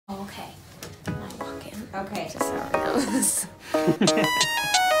Okay. Just so it knows.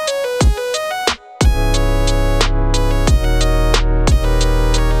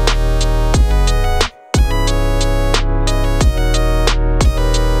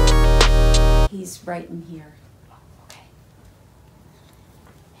 He's right in here. Okay.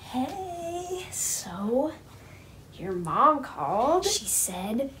 Hey, so your mom called. She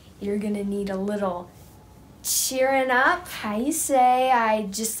said you're gonna need a little cheering up. How you say I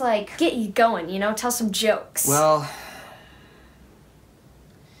just like get you going, you know, tell some jokes. Well,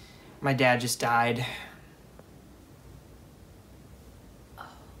 my dad just died.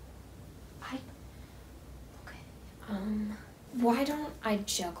 Why don't I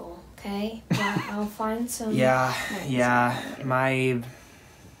juggle, okay? Well, I'll find some. Yeah. My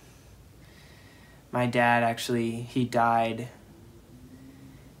dad actually, he died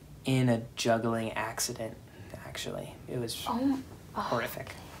in a juggling accident, actually. It was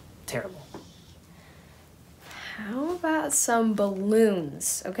horrific. Terrible. How about some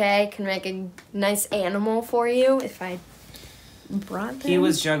balloons, okay? Can make a nice animal for you if I brought them. He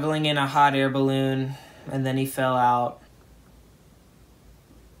was juggling in a hot air balloon, and then he fell out.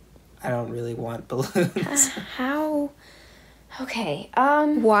 I don't really want balloons. How? Okay,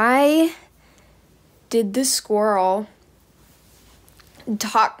 why did the squirrel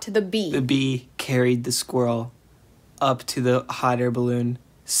talk to the bee? The bee carried the squirrel up to the hot air balloon,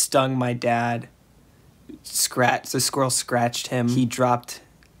 stung my dad, the squirrel scratched him. He dropped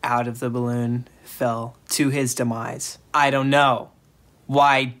out of the balloon, fell to his demise. I don't know.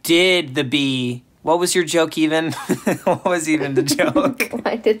 Why did the bee... What was your joke even? What was even the joke?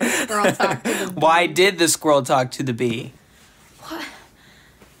 Why did the squirrel talk to the bee? Why did the squirrel talk to the bee? What?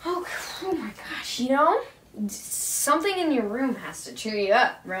 Oh my gosh, you know? Something in your room has to cheer you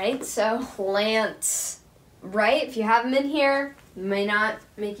up, right? So, plants, right? If you have them in here, it may not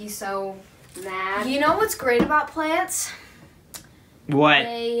make you so mad. You know what's great about plants? What?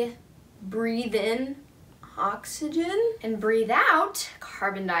 They breathe in oxygen and breathe out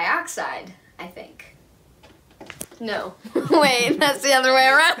carbon dioxide, I think. No. Wait, that's the other way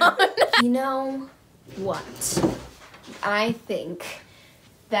around. You know what? I think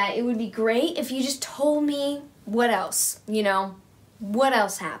that it would be great if you just told me what else, you know? What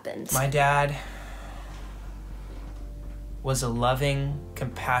else happened? My dad was a loving,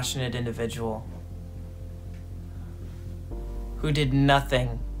 compassionate individual who did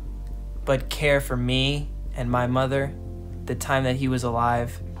nothing but care for me and my mother the time that he was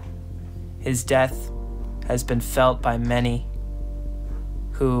alive. His death has been felt by many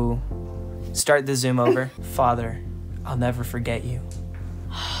who... Start the Zoom over. Father, I'll never forget you.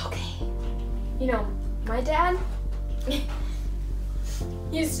 Okay. You know, my dad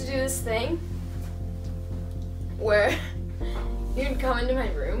used to do this thing where he'd come into my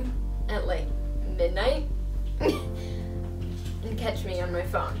room at like midnight and catch me on my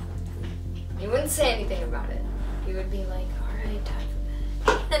phone. He wouldn't say anything about it. He would be like, all right, time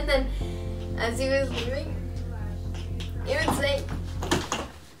for bed. And then as he was leaving, he would say,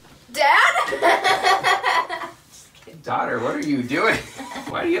 Dad? Daughter, what are you doing?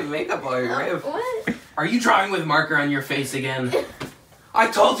 Why do you have makeup all over your rib? What? Are you drawing with marker on your face again?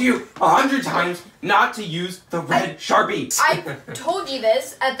 I told you 100 times not to use the red Sharpie. I've told you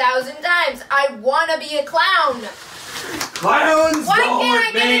this 1,000 times. I want to be a clown. Clowns Why don't can't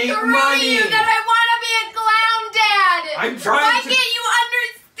I get make it through money. to you that I want to be a clown, Dad? I'm trying Why to... can't you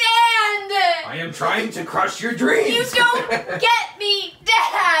understand? I am trying to crush your dreams. You don't get me,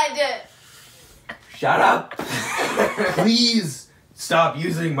 Dad. Shut up. Please stop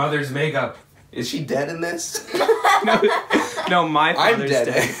using mother's makeup. Is she dead in this? No, my father's dead.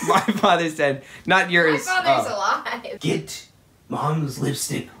 My father's dead. Not yours. My father's alive. Get mom's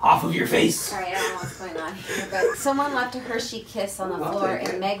lipstick off of your face. Sorry, I don't know what's going on here, but someone left a Hershey Kiss on the floor,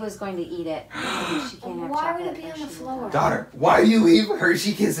 and Meg was going to eat it. She can't have Why would chocolate it be on the Hershey floor? Daughter, why do you leave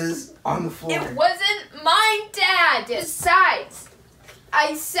Hershey Kisses on the floor? It wasn't mine, Dad. Besides,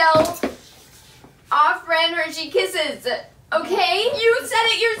 I sell off-brand Hershey Kisses. Okay? You said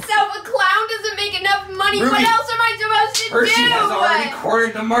it yourself. A clown doesn't make enough money. Ruby, what else am I supposed to Hershey do? has already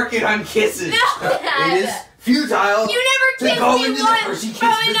cornered the market on kisses. No, Dad. It is futile. You never to kissed go me into the once. Hershey Kiss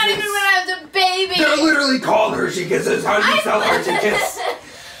Probably not business. even when I was a baby. They're literally called Hershey Kisses. How do you sell Hershey Kiss?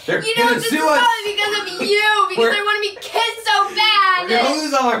 They're You know, gonna this is sue us. probably because of you. Because I want to be kissed so bad. We're gonna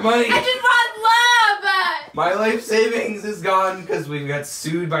lose all our money. I just want love. My life savings is gone because we got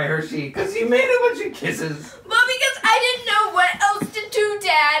sued by Hershey because you made a bunch of kisses. Well, because I didn't know what else to do,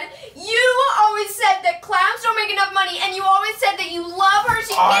 Dad. You always said that clowns don't make enough money, and you always said that you love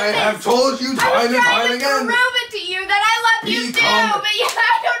Hershey Kisses. I have told you time and time I was again. trying to prove it to you that I love you Be too, calm. but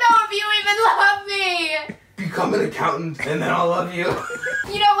I don't know if you even love me. become an accountant, and then I'll love you.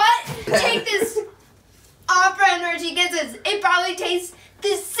 You know what? Take this off-brand Hershey Kisses. It probably tastes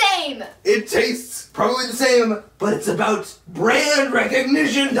the same. It tastes probably the same, but it's about brand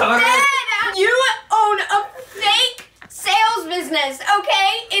recognition, daughter. Dad, you own a fake sales business,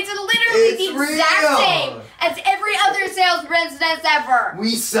 okay? It's literally the exact real. same as every other sales business ever.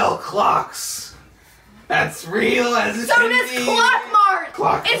 We sell clocks. That's real as it So can does be. Clockmart.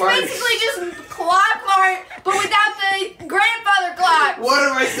 Clockmart. It's basically just Clockmart, but without the grandfather clock. What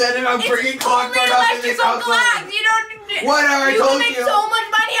have I said about bringing It's Clockmart only up in this electrical household? clocks. You don't. What have I told You can make you? so much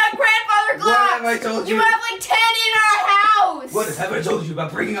money on grandfather clocks. What have I told you? You have like 10 in our house. What have I told you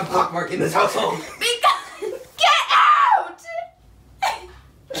about bringing up Clockmart in this household? Because get out!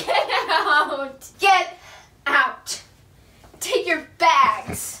 Get out! Get out! Take your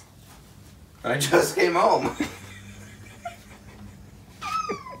bags. I just came home.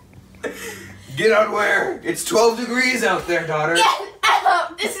 Get out where? It's 12 degrees out there, daughter. Get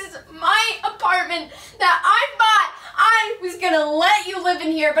out! This is my apartment that I bought. I was gonna let you live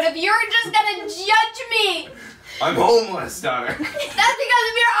in here, but if you're just gonna judge me, I'm homeless, daughter. that's because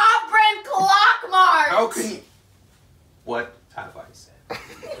of your off-brand Clockmart. How can you... What have I said?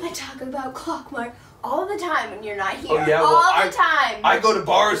 I talk about Clockmart all the time when you're not here. Oh, yeah, well, all the time. I go to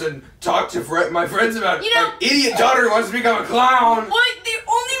bars and talk to my friends about You know- an idiot daughter who wants to become a clown. What? The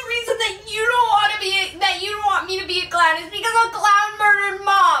only reason that you don't want me to be a clown is because a clown murdered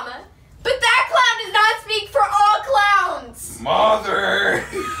mom. But that clown does not speak for all clowns. Mother.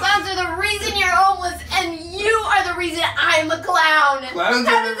 Clowns are the reason you're homeless, and you are the reason I'm a clown. Clowns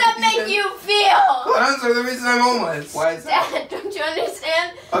How are does the that make reason- you feel? Clowns are the reason I'm homeless. Why is that? Dad, don't you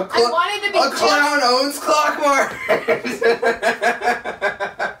understand? A I wanted to be a clown owns Clockmart.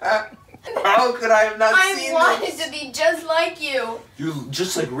 How could I have not seen I wanted this? to be just like you. You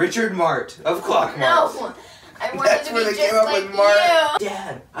just like Richard Mart of Clockmart. No, I wanted That's to where be they just came up like with Mart. you.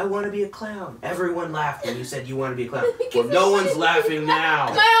 Dad, I want to be a clown. Everyone laughed when you said you want to be a clown. Because Well, no I one's wanted to laughing be- now.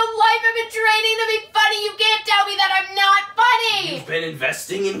 My whole life I've been training to be funny. You can't tell me that I'm not funny. You've been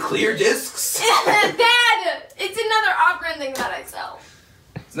investing in clear discs. Dad, it's another off-brand thing that I sell.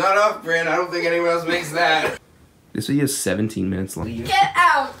 It's not off-brand. I don't think anyone else makes that. This video is 17 minutes long. Get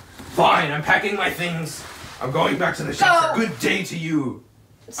out. Fine, I'm packing my things. I'm going back to the shelter. Go. Good day to you.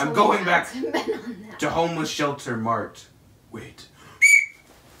 So I'm going many back ads have been on that. to homeless shelter Mart. Wait.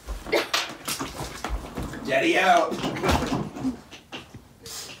 Daddy out.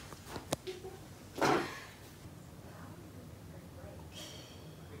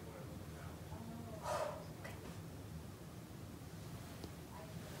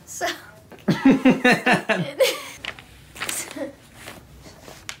 So.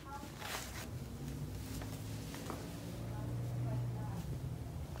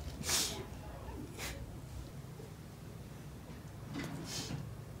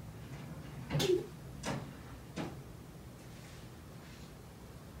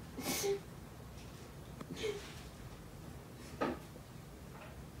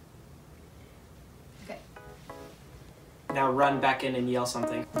 Now run back in and yell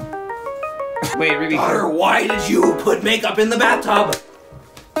something. Wait, Ruby. Daughter, why did you put makeup in the bathtub?